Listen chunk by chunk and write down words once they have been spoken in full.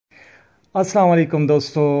अस्सलाम वालेकुम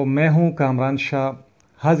दोस्तों, मैं हूं कामरान शाह।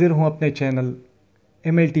 हाजिर हूं अपने channel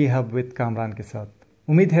MLT hub with Kamran के साथ।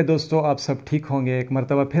 उम्मीद है दोस्तों आप सब ठीक होंगे। एक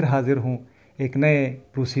मरतबा फिर हाजिर हूं एक नए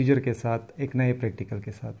प्रोसीजर के साथ, एक नए प्रैक्टिकल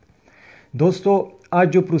के साथ। दोस्तों आज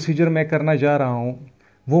जो प्रोसीजर मैं करना जा रहा हूं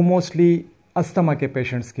वो मोस्टली अस्थमा के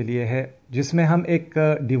पेशेंट्स के लिए है, जिसमें हम एक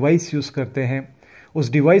डिवाइस यूज़ करते हैं।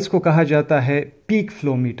 उस डिवाइस को कहा जाता है पीक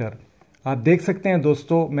फ्लो मीटर। आप देख सकते हैं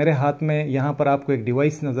दोस्तों, मेरे हाथ में यहाँ पर आपको एक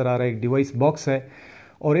डिवाइस नज़र आ रहा है, एक डिवाइस बॉक्स है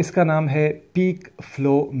और इसका नाम है पीक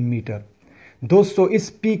फ्लो मीटर। दोस्तों इस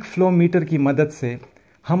पीक फ्लो मीटर की मदद से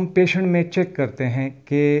हम पेशेंट में चेक करते हैं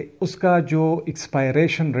कि उसका जो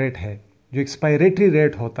एक्सपायरेशन रेट है, जो एक्सपायरेटरी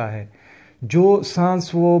रेट होता है, जो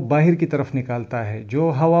सांस वो बाहर की तरफ निकालता है, जो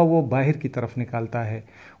हवा वो बाहर की तरफ निकालता है,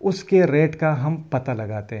 उसके रेट का हम पता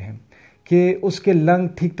लगाते हैं कि उसके लंग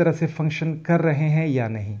ठीक तरह से फंक्शन कर रहे हैं या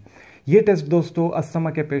नहीं। ये टेस्ट दोस्तों अस्थमा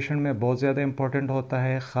के पेशेंट में बहुत ज़्यादा इंपॉर्टेंट होता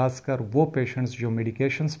है, ख़ासकर वो पेशेंट्स जो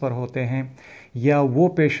मेडिकेशंस पर होते हैं या वो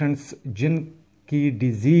पेशेंट्स जिनकी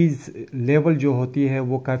डिज़ीज़ लेवल जो होती है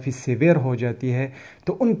वो काफ़ी सीवियर हो जाती है।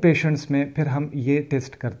 तो उन पेशेंट्स में फिर हम ये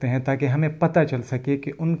टेस्ट करते हैं ताकि हमें पता चल सके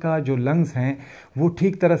कि उनका जो लंग्स हैं वो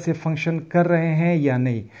ठीक तरह से फंक्शन कर रहे हैं या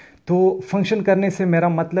नहीं। तो फंक्शन करने से मेरा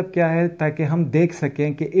मतलब क्या है, ताकि हम देख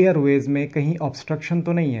सकें कि एयरवेज में कहीं ऑब्स्ट्रक्शन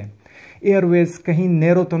तो नहीं है, एयरवेज कहीं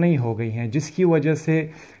नैरो तो नहीं हो गई हैं, जिसकी वजह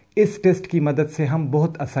से इस टेस्ट की मदद से हम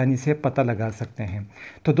बहुत आसानी से पता लगा सकते हैं।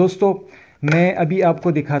 तो दोस्तों मैं अभी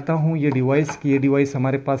आपको दिखाता हूँ ये डिवाइस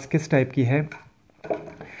हमारे पास किस टाइप की है।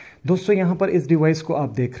 दोस्तों यहाँ पर इस डिवाइस को आप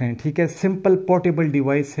देख रहे हैं, ठीक है। सिंपल पोर्टेबल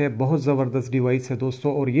डिवाइस है, बहुत ज़बरदस्त डिवाइस है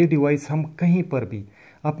दोस्तों। और ये डिवाइस हम कहीं पर भी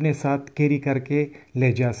अपने साथ कैरी करके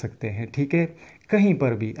ले जा सकते हैं, ठीक है। कहीं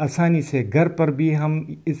पर भी आसानी से, घर पर भी हम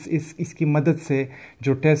इसकी मदद से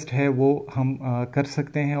जो टेस्ट है वो हम कर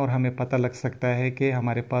सकते हैं और हमें पता लग सकता है कि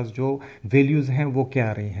हमारे पास जो वैल्यूज़ हैं वो क्या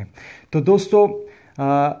आ रही हैं। तो दोस्तों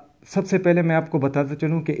सबसे पहले मैं आपको बताता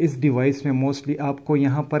चलूं कि इस डिवाइस में मोस्टली आपको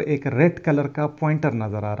यहाँ पर एक रेड कलर का पॉइंटर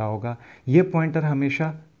नज़र आ रहा होगा। ये पॉइंटर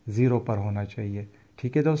हमेशा 0 पर होना चाहिए,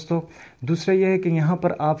 ठीक है दोस्तों। दूसरा यह है कि यहाँ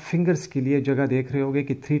पर आप फिंगर्स के लिए जगह देख रहे होंगे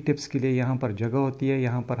कि 3 टिप्स के लिए यहाँ पर जगह होती है।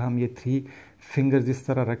 यहाँ पर हम ये 3 फिंगर्स इस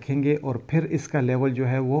तरह रखेंगे और फिर इसका लेवल जो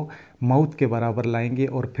है वो माउथ के बराबर लाएंगे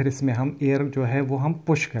और फिर इसमें हम एयर जो है वो हम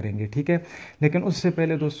पुश करेंगे, ठीक है। लेकिन उससे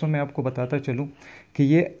पहले दोस्तों मैं आपको बताता चलूँ कि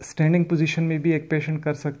ये स्टैंडिंग पोजीशन में भी एक पेशेंट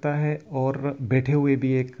कर सकता है और बैठे हुए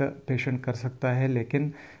भी एक पेशेंट कर सकता है,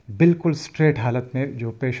 लेकिन बिल्कुल स्ट्रेट हालत में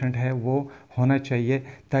जो पेशेंट है वो होना चाहिए,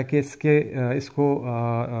 ताकि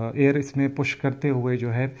इसको एयर इसमें पुश करते हुए जो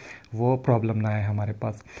है वो प्रॉब्लम ना आए हमारे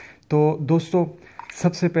पास। तो दोस्तों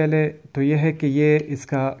सबसे पहले तो यह है कि ये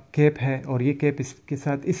इसका कैप है और ये कैप इसके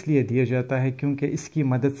साथ इसलिए दिया जाता है क्योंकि इसकी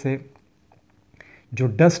मदद से जो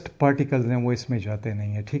डस्ट पार्टिकल्स हैं वो इसमें जाते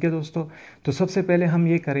नहीं हैं, ठीक है दोस्तों। तो सबसे पहले हम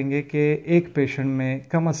ये करेंगे कि एक पेशेंट में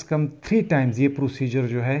कम से कम 3 टाइम्स ये प्रोसीजर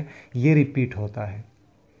जो है ये रिपीट होता है।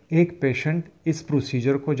 एक पेशेंट इस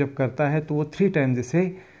प्रोसीजर को जब करता है तो वो 3 टाइम्स इसे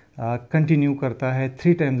कंटिन्यू करता है,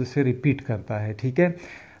 3 टाइम्स इसे रिपीट करता है, ठीक है।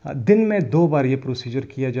 दिन में 2 बार ये प्रोसीजर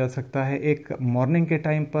किया जा सकता है, एक मॉर्निंग के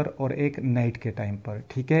टाइम पर और एक नाइट के टाइम पर,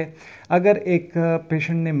 ठीक है। अगर एक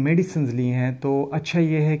पेशेंट ने मेडिसिन ली हैं तो अच्छा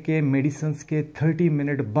ये है कि मेडिसिन के 30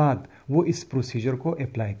 मिनट बाद वो इस प्रोसीजर को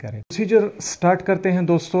अप्लाई करें। प्रोसीजर स्टार्ट करते हैं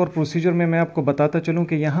दोस्तों। और प्रोसीजर में मैं आपको बताता चलूँ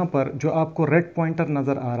कि यहाँ पर जो आपको रेड पॉइंटर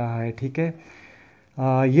नज़र आ रहा है, ठीक है,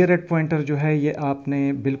 ये रेड पॉइंटर जो है ये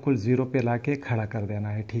आपने बिल्कुल 0 पे ला के खड़ा कर देना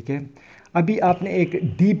है, ठीक है। अभी आपने एक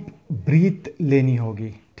डीप ब्रीथ लेनी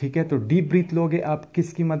होगी, ठीक है। तो डीप ब्रीथ लोगे आप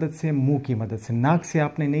किसकी मदद से? मुंह की मदद से। नाक से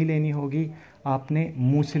आपने नहीं लेनी होगी, आपने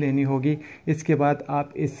मुंह से लेनी होगी। इसके बाद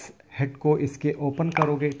आप इस हेड को इसके ओपन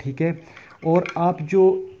करोगे, ठीक है। और आप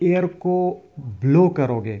जो एयर को ब्लो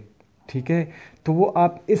करोगे, ठीक है, तो वो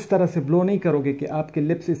आप इस तरह से ब्लो नहीं करोगे कि आपके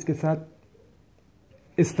लिप्स इसके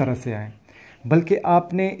साथ इस तरह से आए, बल्कि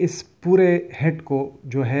आपने इस पूरे हेड को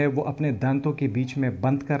जो है वो अपने दांतों के बीच में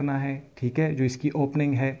बंद करना है, ठीक है, जो इसकी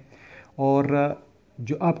ओपनिंग है। और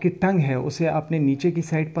जो आपकी टंग है उसे आपने नीचे की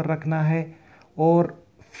साइड पर रखना है और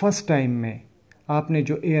फर्स्ट टाइम में आपने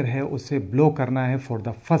जो एयर है उसे ब्लो करना है फॉर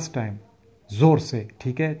द फर्स्ट टाइम ज़ोर से,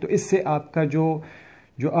 ठीक है। तो इससे आपका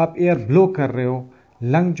जो आप एयर ब्लो कर रहे हो,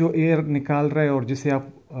 लंग जो एयर निकाल रहे हो और जिसे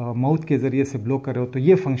आप माउथ के ज़रिए से ब्लो कर रहे हो, तो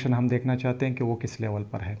ये फंक्शन हम देखना चाहते हैं कि वो किस लेवल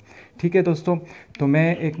पर है, ठीक है दोस्तों। तो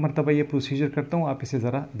मैं एक मरतबा ये प्रोसीजर करता हूँ, आप इसे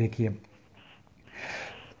ज़रा देखिए।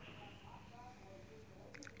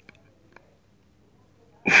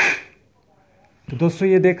 तो दोस्तों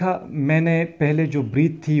ये देखा, मैंने पहले जो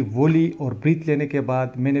ब्रीथ थी वो ली और ब्रीथ लेने के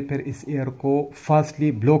बाद मैंने फिर इस एयर को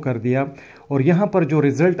फास्टली ब्लो कर दिया। और यहाँ पर जो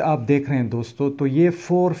रिज़ल्ट आप देख रहे हैं दोस्तों, तो ये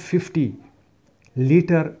 450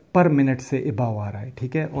 लीटर पर मिनट से अबव आ रहा है,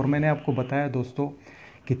 ठीक है। और मैंने आपको बताया दोस्तों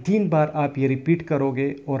कि 3 बार आप ये रिपीट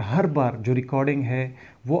करोगे और हर बार जो रिकॉर्डिंग है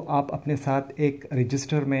वो आप अपने साथ एक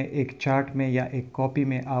रजिस्टर में, एक चार्ट में या एक कॉपी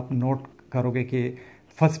में आप नोट करोगे कि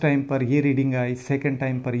फर्स्ट टाइम पर ये रीडिंग आई, सेकंड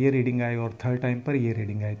टाइम पर ये रीडिंग आई और थर्ड टाइम पर ये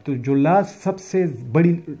रीडिंग आई। तो जो लास्ट सबसे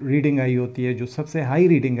बड़ी रीडिंग आई होती है, जो सबसे हाई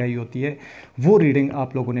रीडिंग आई होती है, वो रीडिंग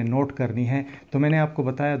आप लोगों ने नोट करनी है। तो मैंने आपको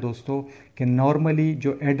बताया दोस्तों कि नॉर्मली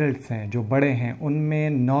जो एडल्ट्स हैं, जो बड़े हैं, उनमें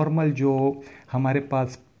नॉर्मल जो हमारे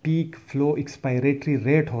पास पीक फ्लो एक्सपायरेटरी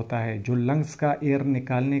रेट होता है, जो लंग्स का एयर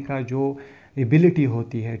निकालने का जो एबिलिटी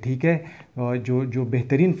होती है, ठीक है, जो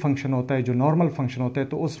बेहतरीन फंक्शन होता है, जो नॉर्मल फंक्शन होता है,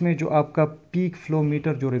 तो उसमें जो आपका पीक फ्लो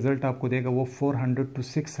मीटर जो रिज़ल्ट आपको देगा वो 400 to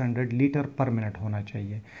 600 लीटर पर मिनट होना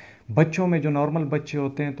चाहिए। बच्चों में जो नॉर्मल बच्चे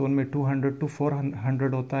होते हैं तो उनमें 200 to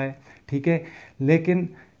 400 होता है, ठीक है। लेकिन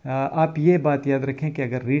आप ये बात याद रखें कि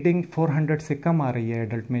अगर रीडिंग 400 से कम आ रही है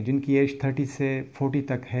एडल्ट में, जिनकी एज 30 से 40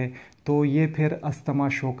 तक है, तो ये फिर अस्थमा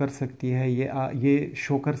शो कर सकती है, ये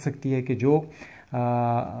शो कर सकती है कि जो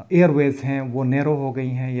एयरवेज हैं वो नैरो हो गई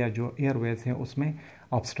हैं, या जो एयरवेज हैं उसमें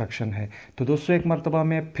ऑब्स्ट्रक्शन है। तो दोस्तों एक मरतबा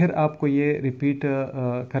मैं फिर आपको ये रिपीट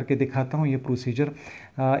करके दिखाता हूँ ये प्रोसीजर।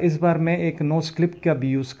 इस बार मैं एक नोज क्लिप का भी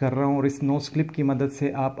यूज़ कर रहा हूँ और इस नोज क्लिप की मदद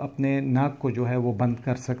से आप अपने नाक को जो है वो बंद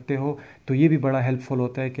कर सकते हो। तो ये भी बड़ा हेल्पफुल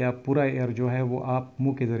होता है कि आप पूरा एयर जो है वो आप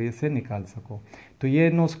मुंह के ज़रिए से निकाल सको। तो ये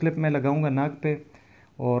नोज क्लिप मैं लगाऊंगा नाक पे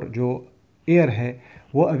और जो एयर है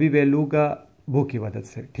वो अभी मैं लूँगा मुंह की मदद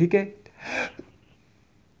से, ठीक है।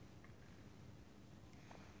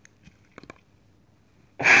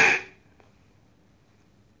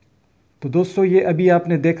 तो दोस्तों ये अभी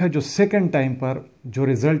आपने देखा जो सेकंड टाइम पर जो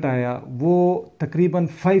रिज़ल्ट आया वो तकरीबन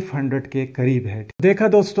 500 के करीब है। देखा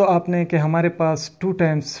दोस्तों आपने कि हमारे पास 2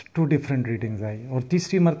 टाइम्स 2 डिफरेंट रीडिंग्स आई, और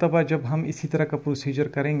तीसरी मरतबा जब हम इसी तरह का प्रोसीजर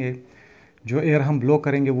करेंगे, जो एयर हम ब्लो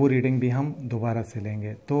करेंगे वो रीडिंग भी हम दोबारा से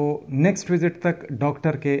लेंगे। तो नेक्स्ट विज़िट तक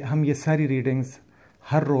डॉक्टर के हम ये सारी रीडिंग्स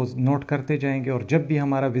हर रोज़ नोट करते जाएंगे, और जब भी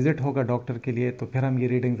हमारा विज़िट होगा डॉक्टर के लिए तो फिर हम ये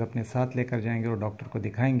रीडिंग्स अपने साथ लेकर जाएंगे और डॉक्टर को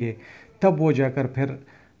दिखाएंगे। तब वो जाकर फिर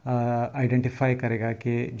आइडेंटिफाई करेगा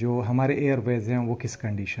कि जो हमारे एयरवेज हैं वो किस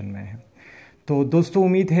कंडीशन में हैं। तो दोस्तों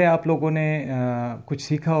उम्मीद है आप लोगों ने कुछ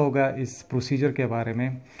सीखा होगा इस प्रोसीजर के बारे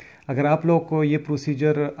में। अगर आप लोगों को ये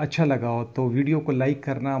प्रोसीजर अच्छा लगा हो तो वीडियो को लाइक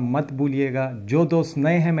करना मत भूलिएगा। जो दोस्त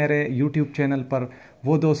नए हैं मेरे यूट्यूब चैनल पर,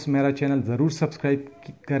 वो दोस्त मेरा चैनल ज़रूर सब्सक्राइब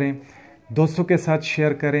करें, दोस्तों के साथ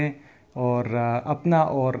शेयर करें, और अपना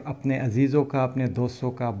और अपने अजीज़ों का, अपने दोस्तों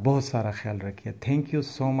का बहुत सारा ख्याल रखिए। Thank you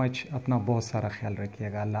so much. अपना बहुत सारा ख्याल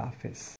रखिएगा। अल्लाह हाफ़िज़।